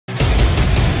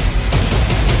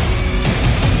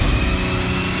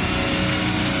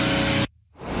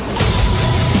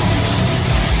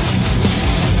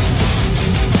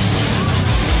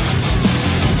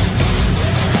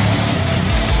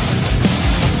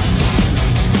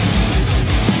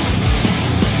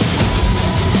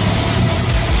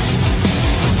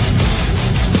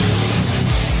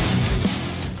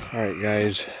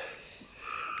guys,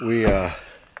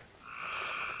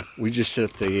 we just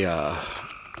set the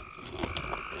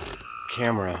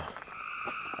camera,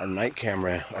 our night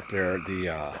camera up there at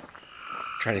the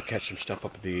trying to catch some stuff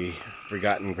up at the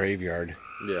Forgotten Graveyard.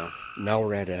 Yeah. Now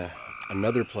we're at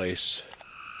another place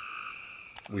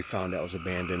we found that was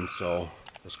abandoned, so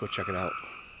let's go check it out.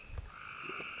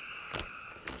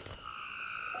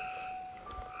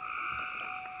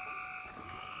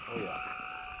 Oh yeah.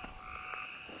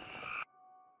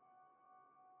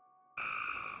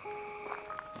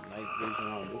 Night vision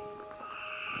on this.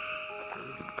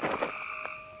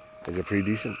 Is it pretty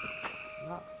decent?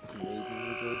 Not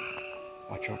amazingly good.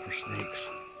 Watch out for snakes.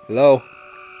 Hello?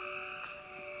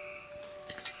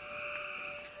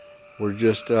 We're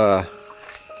just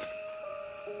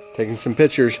taking some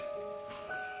pictures.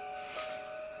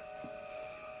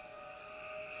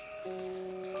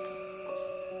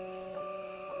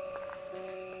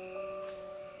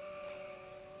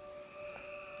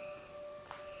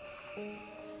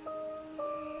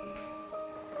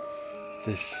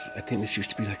 I think this used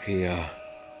to be like a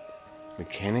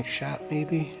mechanic shop,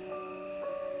 maybe?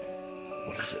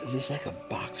 What is it? Is this like a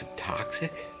box of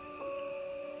toxic?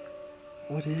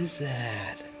 What is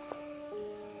that?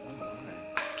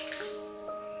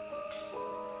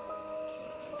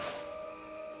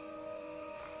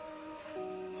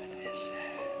 What is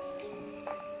that?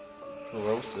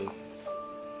 Corrosive.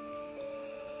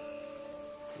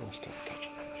 Let's start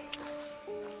touching it.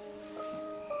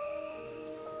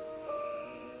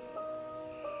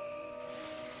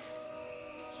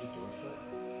 Is your door shut?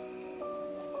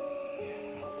 Yeah,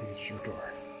 I don't think it's your door.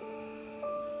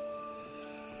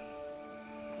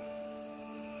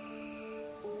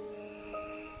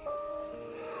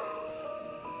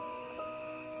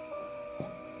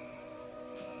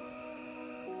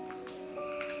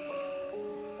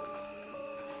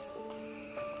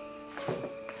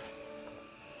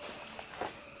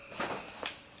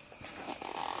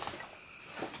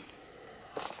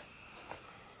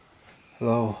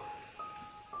 Hello.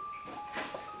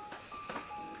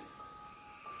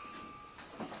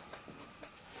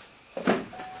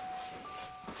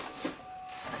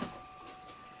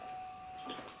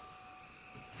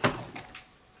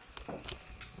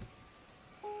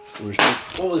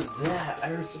 What was that? I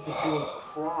heard something go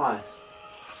across.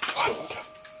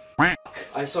 What?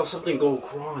 I saw something go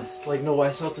across. Like, no,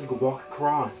 I saw something go walk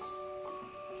across.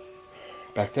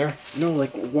 Back there? No,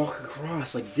 like, walk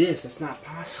across like this. That's not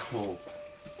possible.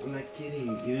 I'm not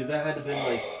kidding. Either that had to been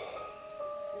like...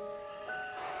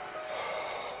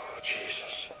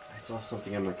 Jesus. I saw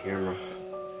something on my camera.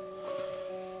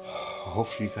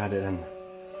 Hopefully you got it in.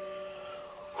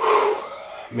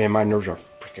 Man, my nerves are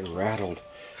freaking rattled.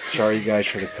 Sorry you guys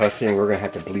for the cussing. We're gonna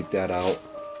have to bleep that out.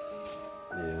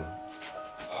 Yeah.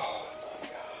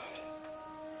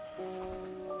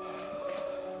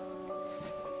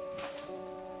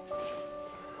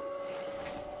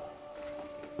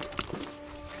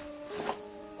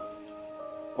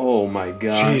 Oh Oh my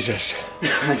god. Jesus.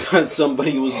 I thought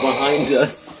somebody was behind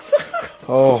us.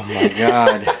 Oh my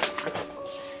god.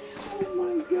 Oh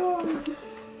my god.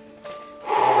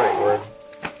 Alright, word.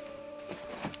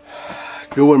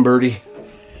 Good one, Birdie.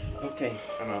 Okay,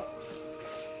 I'm out.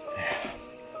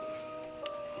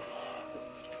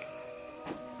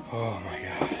 Oh my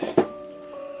god.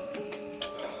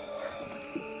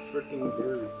 Freaking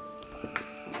bird.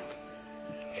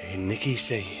 Hey, Nikki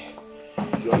say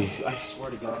Yo, I swear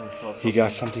to god I saw something. he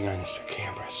got something on his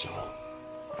camera, so.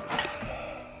 I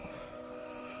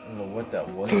don't know what that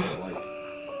was, but like...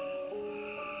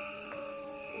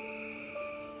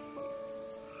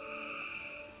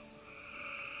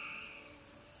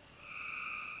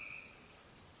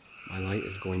 My light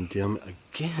is going dim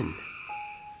again.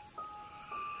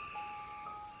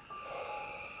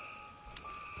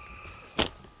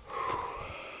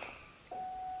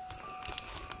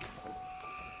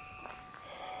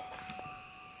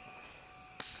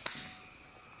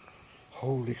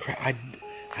 Holy crap, I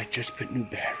just put new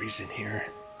batteries in here.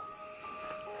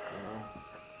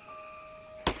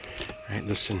 Alright,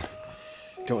 listen.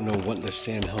 Don't know what the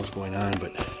Sam hell's going on,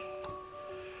 but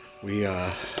we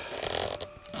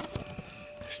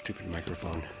stupid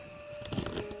microphone.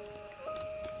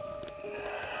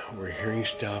 We're hearing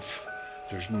stuff.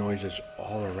 There's noises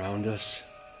all around us.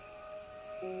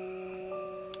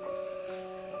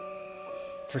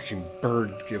 Freaking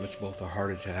bird give us both a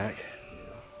heart attack.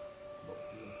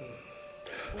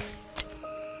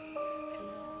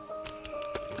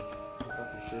 I thought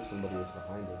for sure somebody was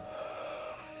behind us.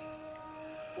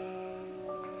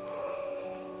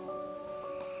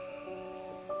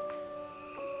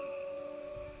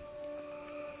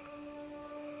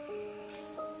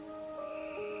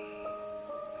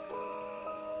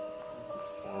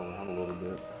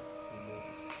 bit.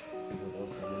 See what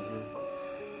else is in here.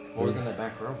 What was in the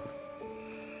back room?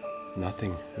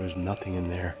 Nothing. There was nothing in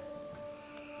there.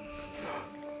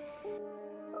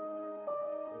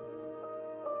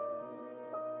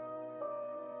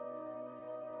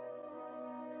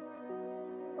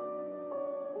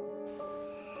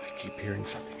 I keep hearing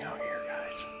something out here,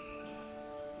 guys.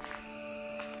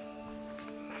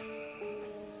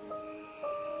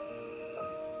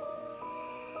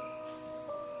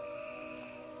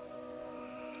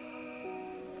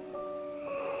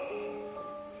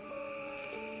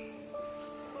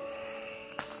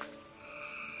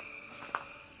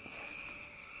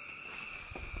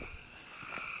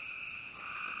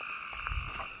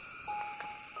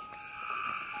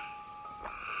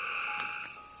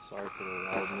 Sorry for the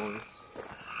loud noise.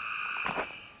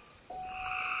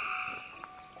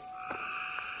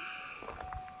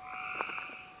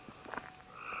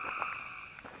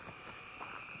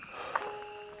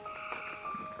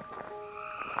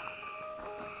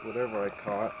 Whatever I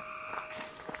caught,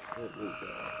 it was,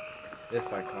 if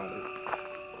I caught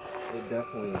it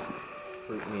definitely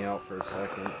freaked me out for a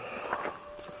second.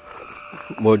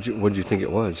 What'd you think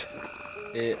it was?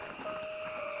 It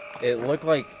looked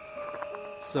like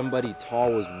somebody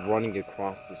tall was running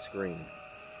across the screen.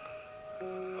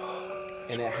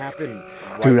 And it happened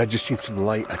right... Dude, I just seen some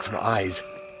light, some eyes.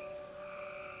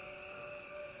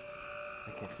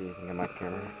 I can't see anything on my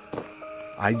camera.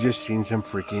 I just seen some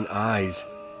freaking eyes.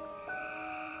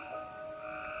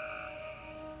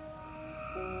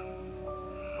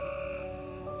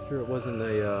 Sure it wasn't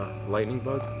a lightning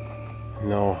bug?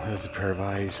 No, it was a pair of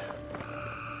eyes.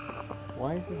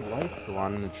 Why is the light still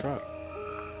on in the truck?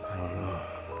 I don't know.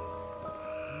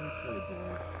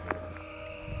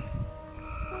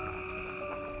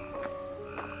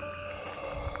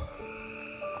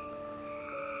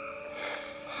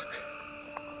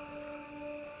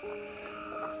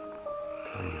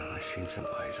 I've seen some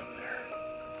eyes up there.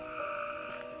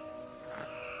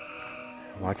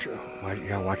 You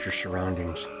gotta watch your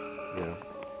surroundings. Yeah.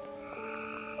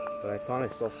 But I thought I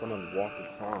saw someone walk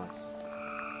across,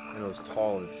 and it was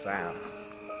tall and fast.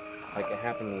 Like it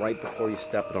happened right before you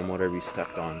stepped on whatever you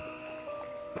stepped on.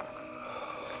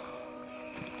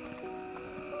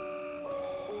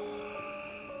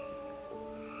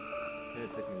 It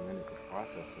took me a minute to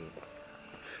process it.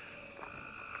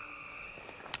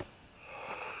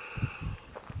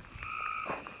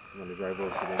 You want to drive over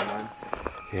to the line?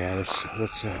 Yeah,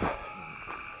 let's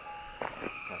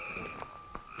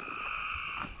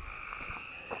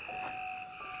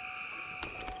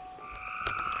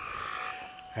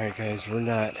Alright guys,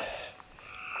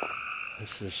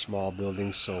 this is a small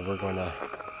building, so we're gonna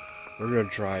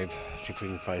drive, see if we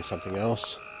can find something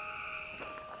else.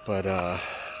 But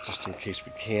just in case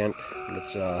we can't,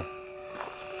 let's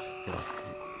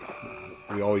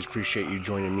we always appreciate you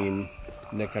joining me and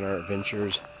Nick on our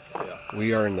adventures. Yeah.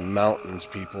 We are in the mountains,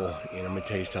 people, and I'm gonna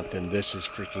tell you something, this is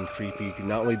freaking creepy.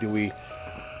 Not only do we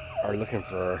are looking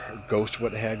for ghosts,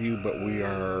 what have you, but we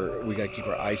gotta keep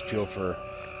our eyes peeled for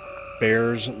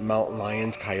bears, mountain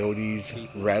lions, coyotes,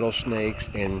 rattlesnakes,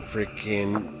 and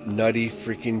freaking nutty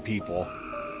freaking people.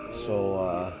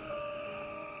 So,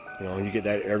 you get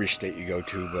that every state you go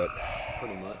to, but...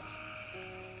 Pretty much.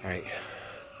 Alright.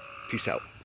 Peace out.